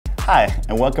Hi,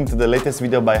 and welcome to the latest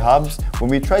video by Hubs, where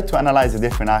we try to analyze the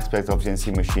different aspects of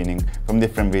CNC machining from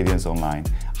different videos online.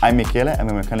 I'm Michele, I'm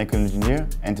a mechanical engineer,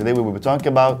 and today we will be talking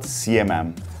about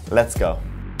CMM. Let's go.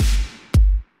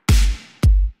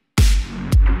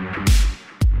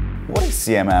 What is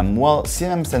CMM? Well,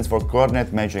 CMM stands for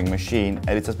Coordinate Measuring Machine,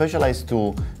 and it's a specialized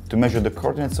tool to measure the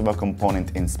coordinates of a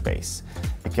component in space.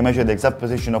 It can measure the exact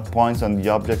position of points on the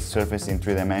object's surface in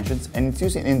 3 dimensions, and it's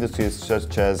used in industries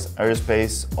such as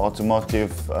aerospace,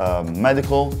 automotive,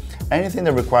 medical, anything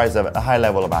that requires a high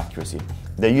level of accuracy.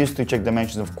 They're used to check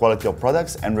dimensions of quality of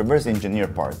products and reverse engineer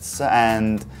parts.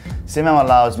 And CMM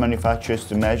allows manufacturers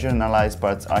to measure and analyze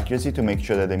parts accuracy to make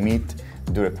sure that they meet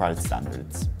the required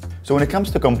standards. So when it comes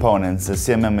to components, a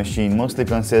CMM machine mostly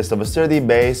consists of a sturdy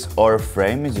base or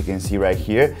frame, as you can see right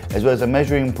here, as well as a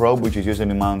measuring probe, which is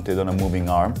usually mounted on a moving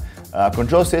arm, a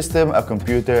control system, a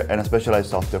computer, and a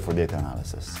specialized software for data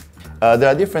analysis. There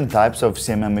are different types of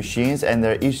CMM machines, and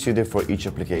they're each suited for each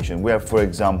application. We have, for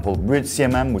example, bridge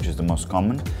CMM, which is the most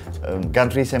common,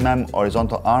 gantry CMM,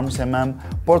 horizontal arm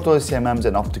CMM, portal CMMs,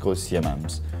 and optical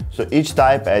CMMs. So each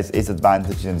type has its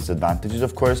advantages and disadvantages,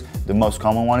 of course. The most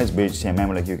common one is bridge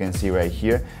CMM, like you can see right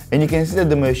here. And you can see that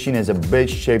the machine has a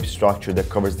bridge-shaped structure that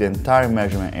covers the entire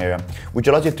measurement area, which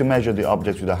allows you to measure the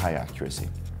objects with a high accuracy.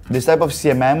 This type of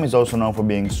CMM is also known for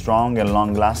being strong and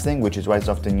long-lasting, which is why it's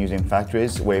often used in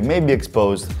factories where it may be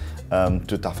exposed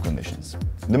to tough conditions.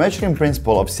 The measuring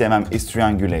principle of CMM is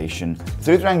triangulation.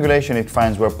 Through triangulation, it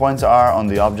finds where points are on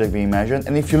the object being measured,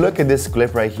 and if you look at this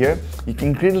clip right here, you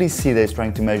can clearly see that it's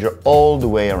trying to measure all the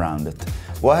way around it.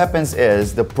 What happens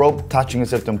is the probe touching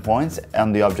certain points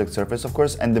on the object surface, of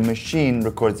course, and the machine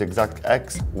records the exact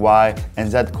X, Y, and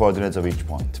Z coordinates of each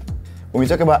point. When we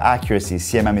talk about accuracy,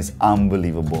 CMM is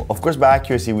unbelievable. Of course, by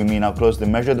accuracy, we mean how close the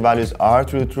measured values are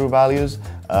to the true values,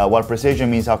 while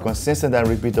precision means how consistent and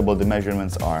repeatable the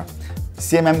measurements are.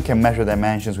 CMM can measure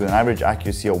dimensions with an average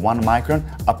accuracy of 1 micron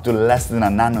up to less than a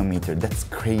nanometer. That's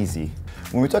crazy.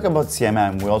 When we talk about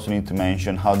CMM, we also need to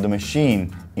mention how the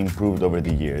machine improved over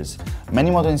the years.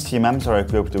 Many modern CMMs are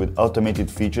equipped with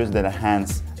automated features that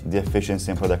enhance the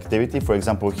efficiency and productivity. For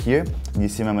example, here, the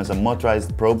CMM has a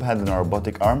motorized probe head and a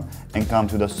robotic arm and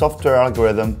comes with a software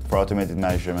algorithm for automated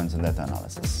measurements and data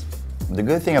analysis. The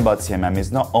good thing about CMM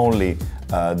is not only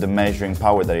the measuring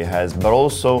power that it has, but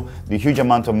also the huge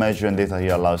amount of measuring data it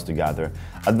allows to gather.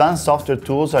 Advanced software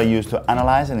tools are used to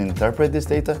analyze and interpret this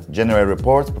data, generate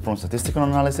reports, perform statistical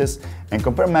analysis, and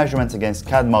compare measurements against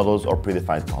CAD models or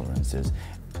predefined tolerances.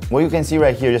 What you can see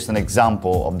right here is just an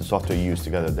example of the software used to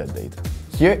gather that data.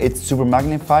 Here it's super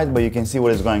magnified, but you can see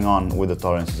what is going on with the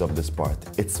tolerances of this part.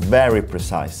 It's very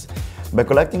precise. By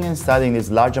collecting and studying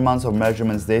these large amounts of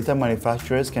measurements data,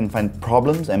 manufacturers can find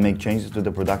problems and make changes to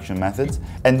the production methods,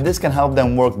 and this can help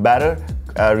them work better,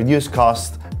 reduce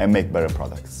costs, and make better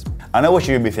products. I know what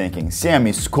you'll be thinking, CMM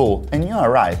is cool, and you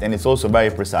are right, and it's also very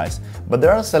precise, but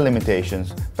there are some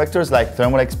limitations. Factors like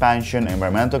thermal expansion,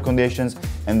 environmental conditions,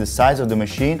 and the size of the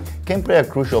machine can play a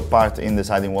crucial part in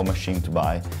deciding what machine to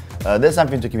buy. There's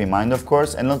something to keep in mind, of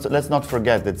course, and let's not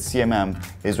forget that CMM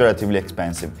is relatively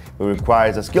expensive. It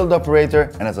requires a skilled operator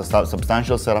and has a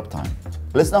substantial setup time.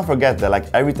 Let's not forget that, like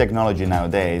every technology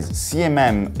nowadays,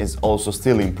 CMM is also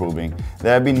still improving.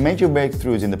 There have been major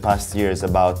breakthroughs in the past years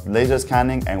about laser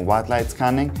scanning and white light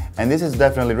scanning, and this is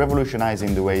definitely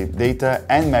revolutionizing the way data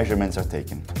and measurements are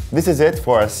taken. This is it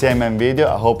for our CMM video.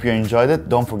 I hope you enjoyed it.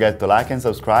 Don't forget to like and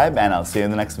subscribe, and I'll see you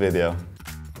in the next video.